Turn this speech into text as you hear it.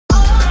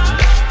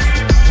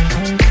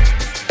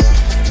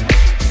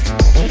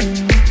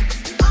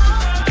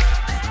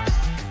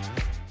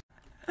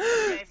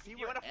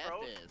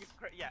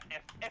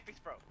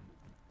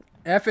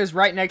F is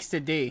right next to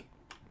D.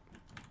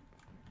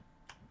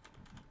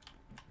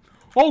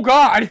 Oh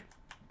God!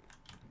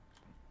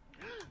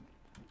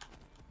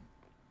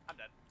 I'm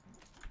dead.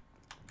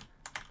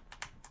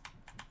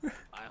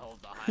 I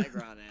hold the high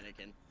ground,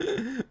 Anakin.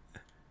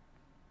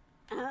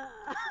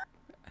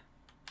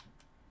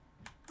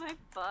 My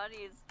body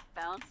is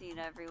bouncing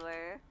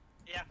everywhere.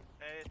 Yeah,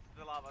 it's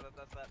the lava that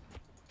does that.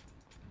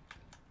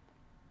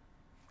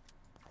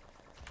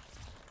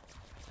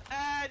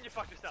 And you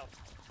fucked yourself.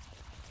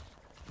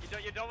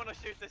 You don't want to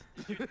shoot this.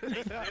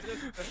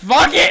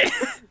 Fuck it!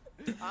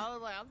 I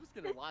was like, I'm just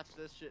gonna watch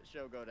this shit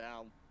show go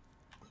down.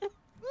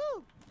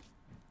 Woo!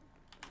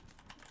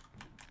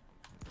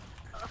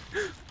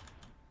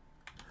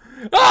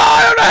 Oh,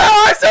 I don't know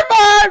how I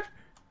survived!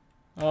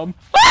 Ah!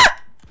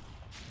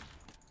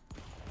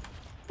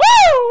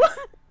 Woo!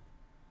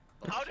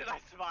 How did I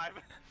survive?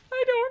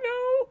 I don't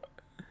know.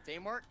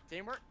 Teamwork?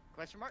 Teamwork?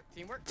 Question mark?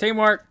 Teamwork?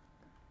 Teamwork.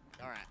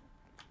 Alright.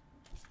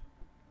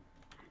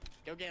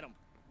 Go get him.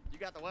 You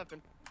got the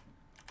weapon.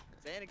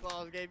 Santa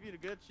Claus gave you the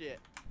good shit.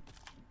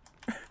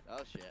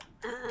 Oh shit.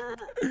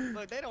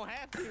 Look, they don't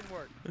have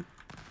teamwork.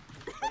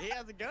 But he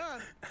has a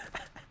gun.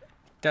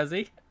 Does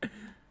he?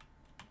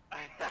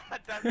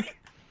 Does he?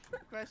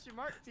 Question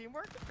mark?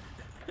 Teamwork?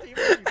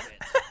 Teamwork, you bitch.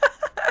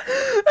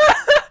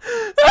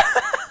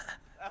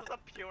 That was a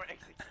pure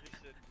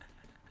execution.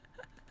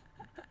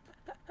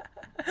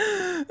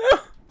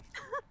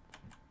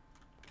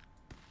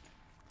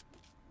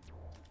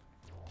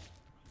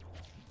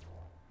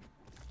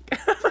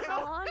 How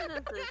long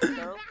does this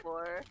go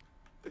for?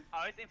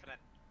 Oh, it's infinite.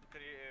 Do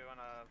you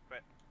wanna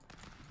quit?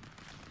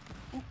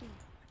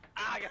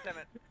 Ah, I got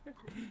 7.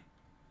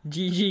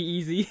 GG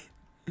easy.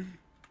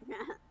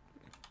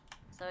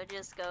 So it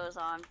just goes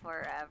on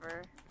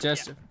forever.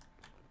 Just. Yeah.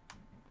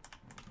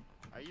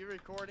 Are you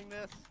recording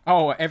this?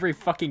 Oh, every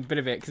fucking bit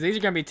of it, because these are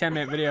gonna be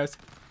 10-minute videos.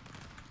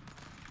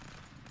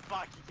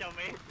 Fuck, you kill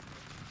me.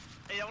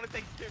 It only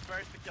takes 2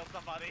 bursts to kill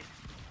somebody.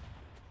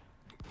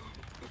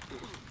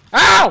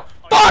 Ow!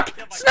 Oh, Fuck! you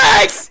killed my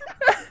Snakes!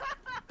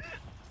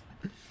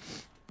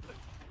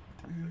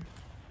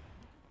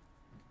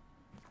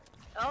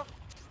 Oh,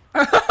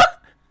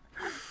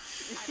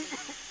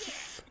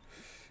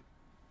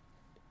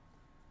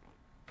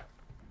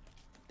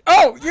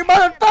 Oh, you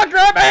motherfucker!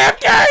 I'm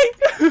AFK!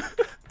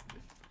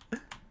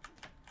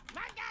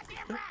 My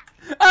goddamn rock!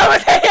 I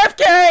was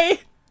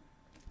AFK!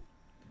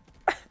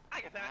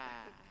 I got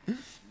 7.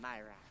 My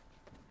rock.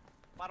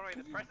 By the way,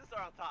 the presses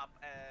are on top,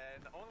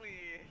 and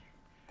only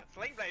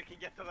Sling Blade can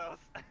get to those.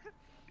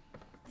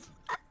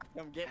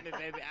 Come get me,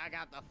 baby. I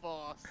got the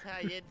force. How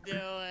you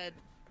doing?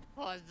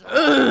 What's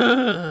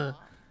Ugh.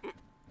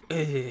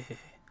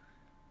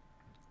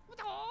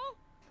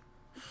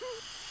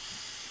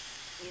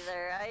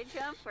 either I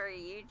jump or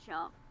you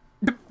jump.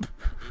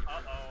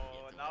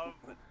 Uh-oh, now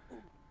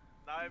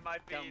it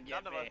might be Come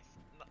get me.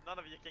 none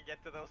of you can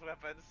get to those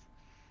weapons.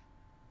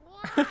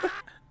 What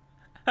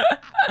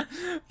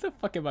the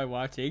fuck am I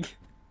watching?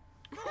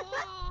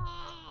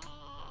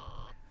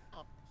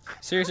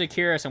 Seriously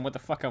curious on what the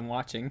fuck I'm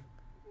watching.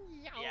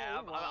 Yeah,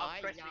 I'm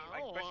questioning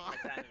my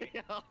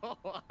sanity.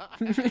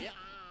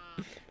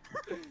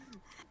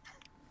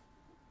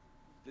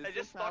 I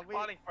just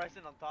stockpiling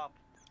present on top.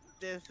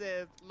 This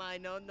is my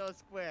no-no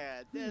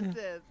square. This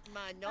is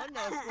my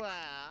no-no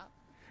square.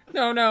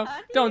 No, no,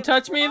 How do don't you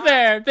touch me block?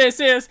 there. This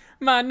is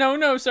my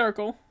no-no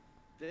circle.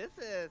 This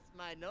is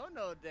my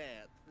no-no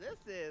dance.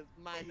 This is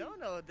my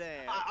no-no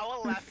dance. I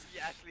will laugh if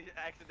you actually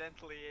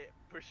accidentally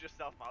push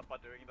yourself out by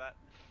doing that.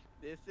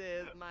 This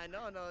is my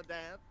no-no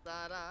dance.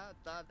 Da da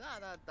da da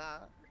da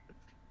da.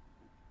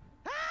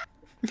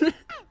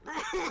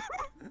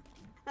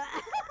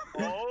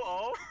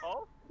 Oh.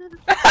 There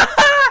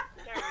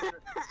it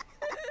is.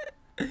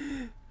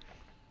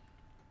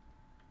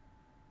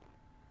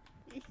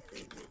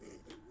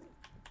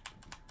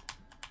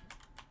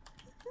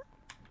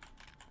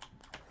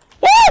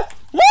 Woo!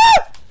 Woo!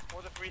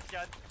 Or the freeze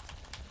gun.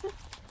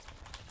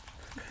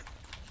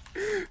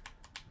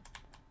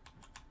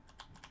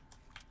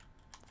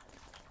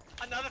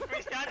 Another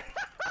freeze gun.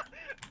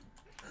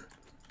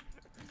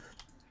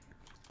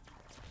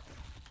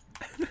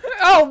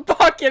 Oh,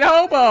 fucking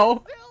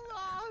hobo! Still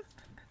lost.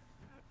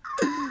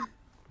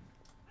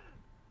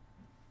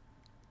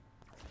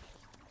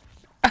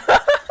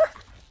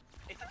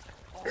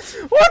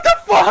 What the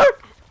fuck?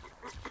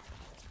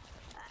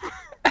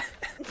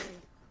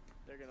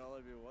 There can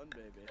only be one,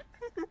 baby.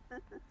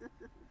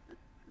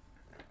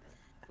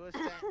 Push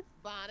that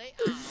body.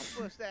 Oh,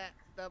 push that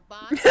the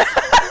body.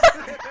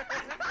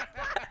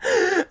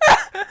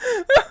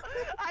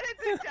 I didn't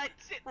think that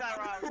shit that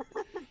wrong.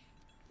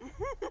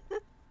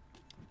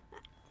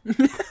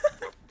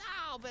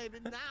 Now, baby,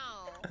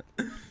 now.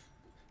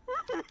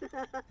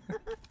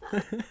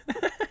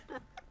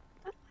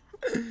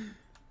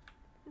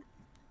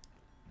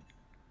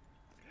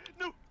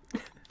 No.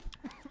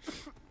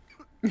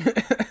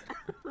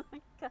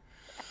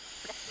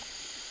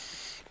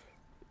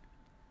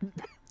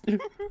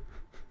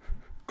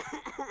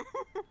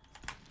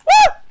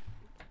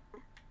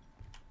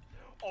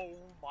 Oh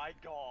my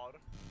god.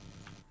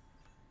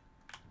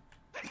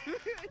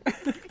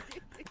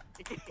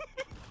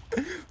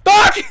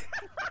 Fuck!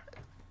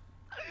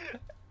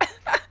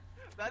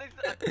 That is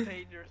a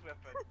dangerous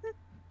weapon.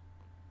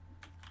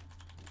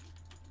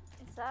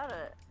 Is that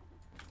it?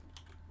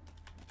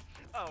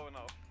 Oh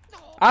no.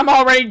 I'm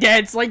already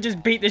dead. Slink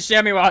just beat the shit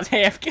out of me while I was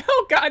half.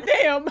 Oh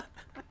goddamn!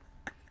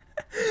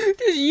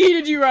 Just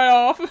yeeted you right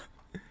off. Woo!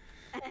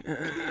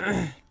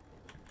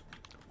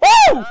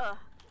 Ugh.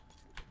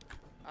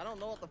 I don't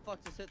know what the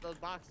fuck just hit those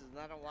boxes, and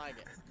I don't like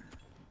it.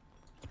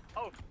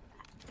 Oh.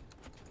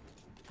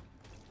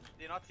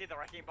 Do you not see the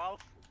wrecking balls?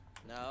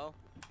 No.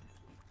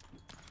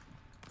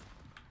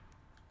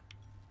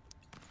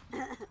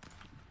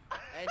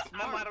 Hey,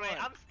 smart By the way, one.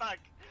 I'm stuck.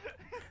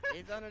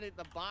 He's underneath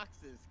the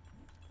boxes.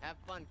 Have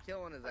fun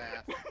killing his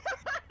ass.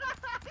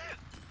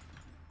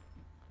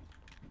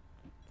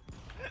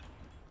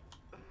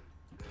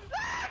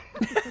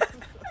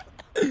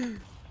 I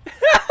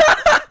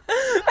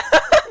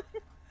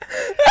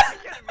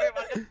can't move,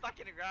 I'm just stuck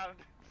in the ground.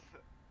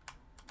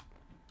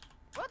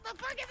 What the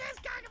fuck is this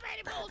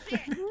cockamamie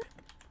bullshit?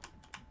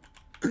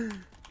 Woo!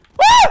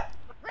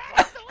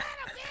 Rekt's the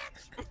winner,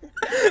 bitch!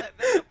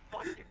 That's a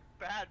fucking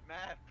bad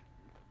map.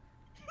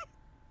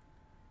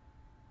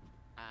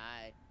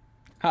 Hi.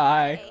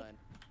 Hi. Fun.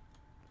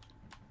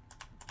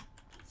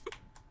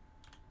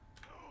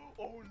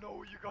 Oh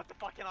no, you got the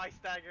fucking ice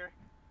dagger.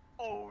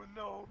 Oh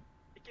no.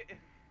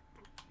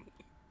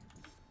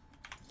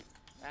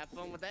 Have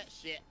fun with that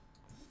shit.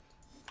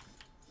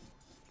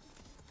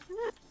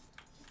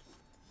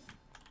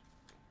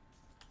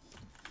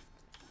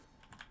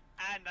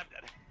 And I'm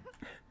dead.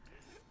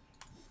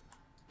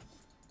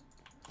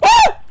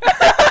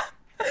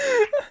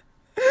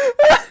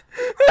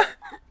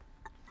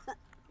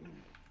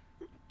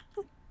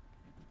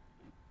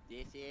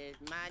 This is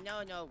my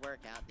no-no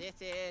workout. This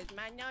is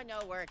my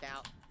no-no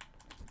workout.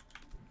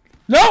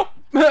 Nope!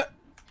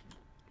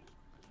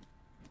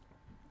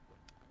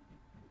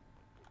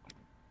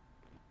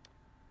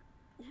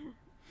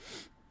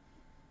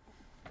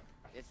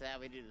 This is how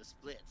we do the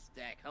split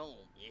stack home.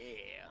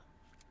 Yeah.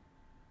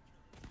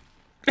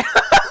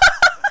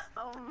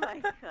 Oh my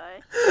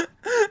gosh.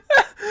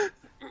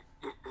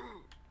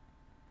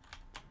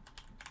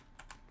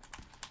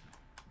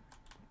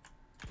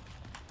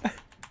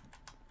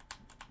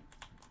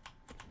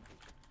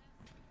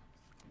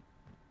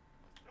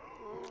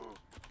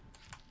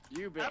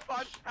 You bitch. Have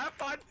fun, have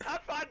fun,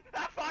 have fun,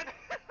 have fun.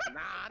 Nah,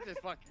 I just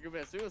fucking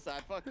commit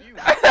suicide. Fuck you.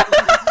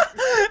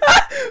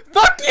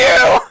 Fuck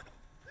you!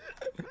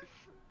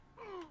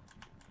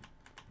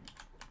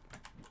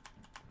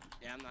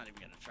 Yeah, I'm not even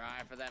gonna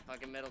try for that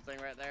fucking middle thing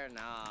right there.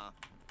 Nah.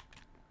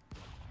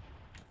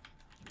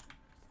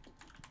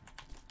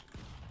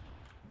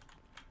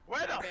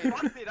 Where the Okay.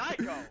 fuck did I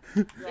go?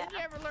 Did you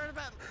ever learn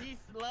about peace,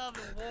 love,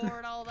 and war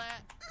and all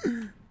that?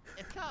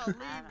 It's called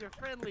leave your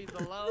friendlies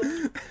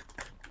alone.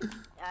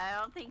 I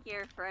don't think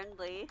you're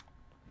friendly.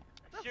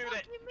 The Shoot fuck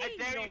it. you I mean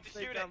dare you you don't to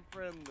think shoot it. I'm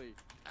friendly?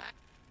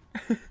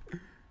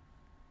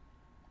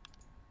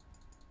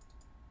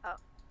 Oh.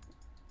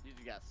 You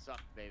just got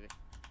sucked, baby.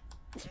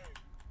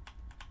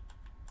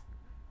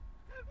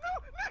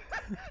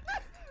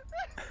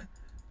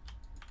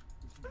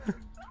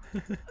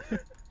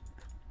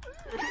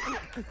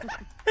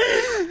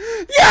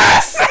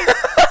 Yes!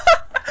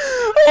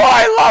 Oh,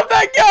 I love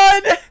that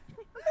gun! Yeah,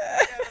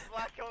 the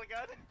black hole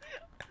gun.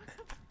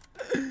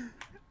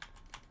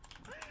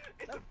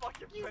 It's a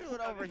fucking You pistol do it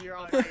gun, over it's here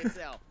all fine. by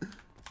yourself.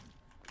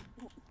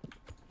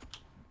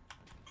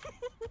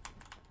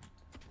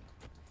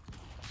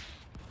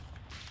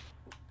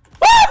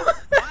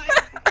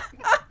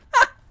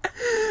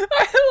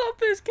 I love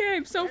this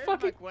game so Here's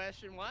fucking. my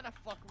question: why the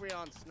fuck are we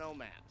on snow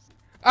maps?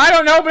 I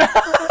don't know, but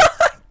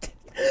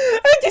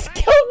I just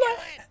killed my.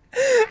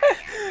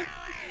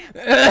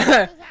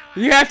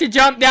 You have to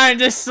jump down and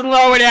just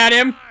slow it at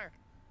him.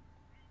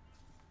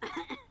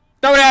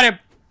 Throw it at him.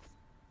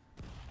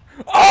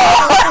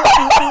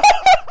 Oh!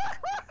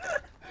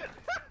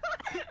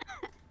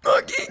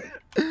 Monkey.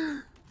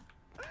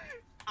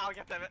 I'll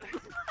get them it.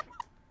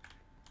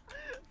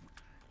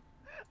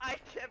 I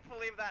can't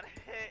believe that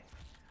hit.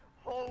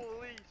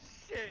 Holy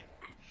shit.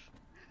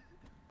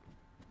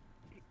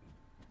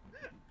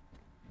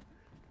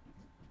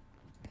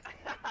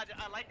 I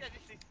like that you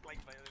see Slink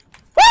by the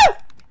Woo!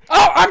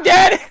 Oh, I'm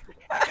dead.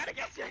 I gotta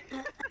get you.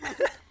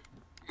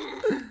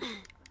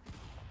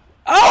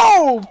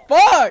 Oh,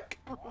 fuck.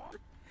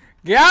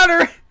 Got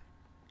her.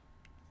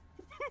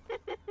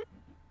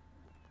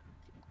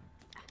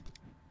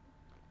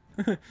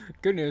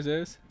 Good news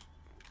is.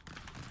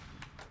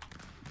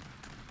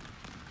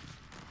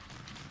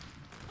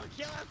 I'll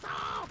kill us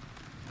all!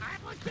 I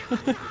will kill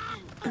us all!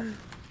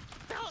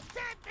 Don't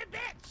set the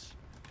bitch!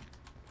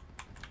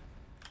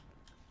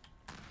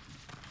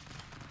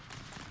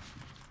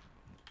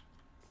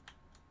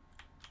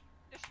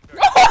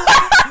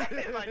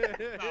 Just like,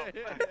 no.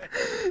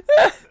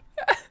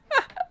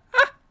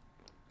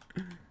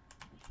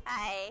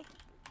 Hi.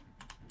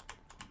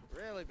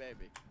 Really,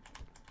 baby?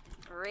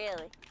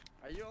 Really?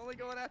 Are you only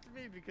going after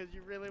me because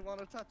you really want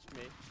to touch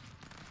me?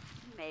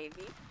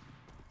 Maybe.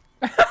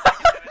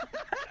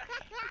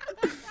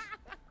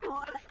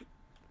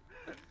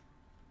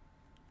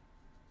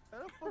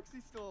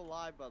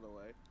 alive, by the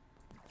way.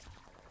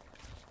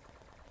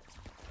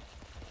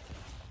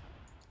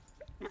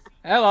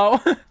 Hello.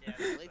 Yeah.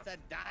 At least I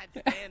died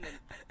standing.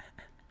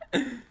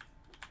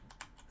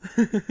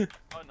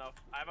 Oh no,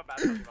 I have a bad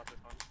feeling about this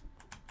one.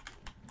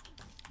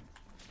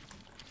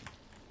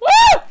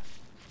 Woo!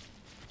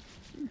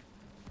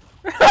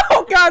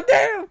 Oh god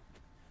damn!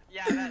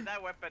 Yeah,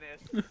 that weapon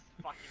is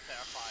fucking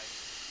terrifying.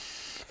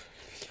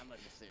 I'm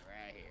gonna just sit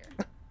right here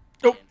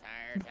Nope. the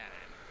entire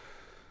time.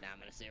 Now I'm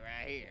gonna sit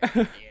right here the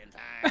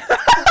entire time.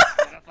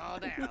 I'm gonna fall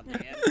down the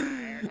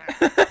entire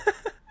time.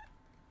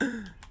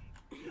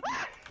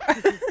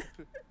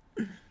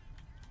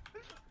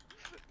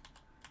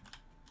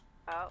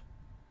 Oh.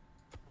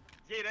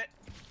 Get it.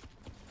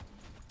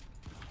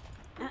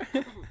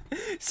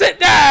 Sit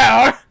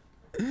down!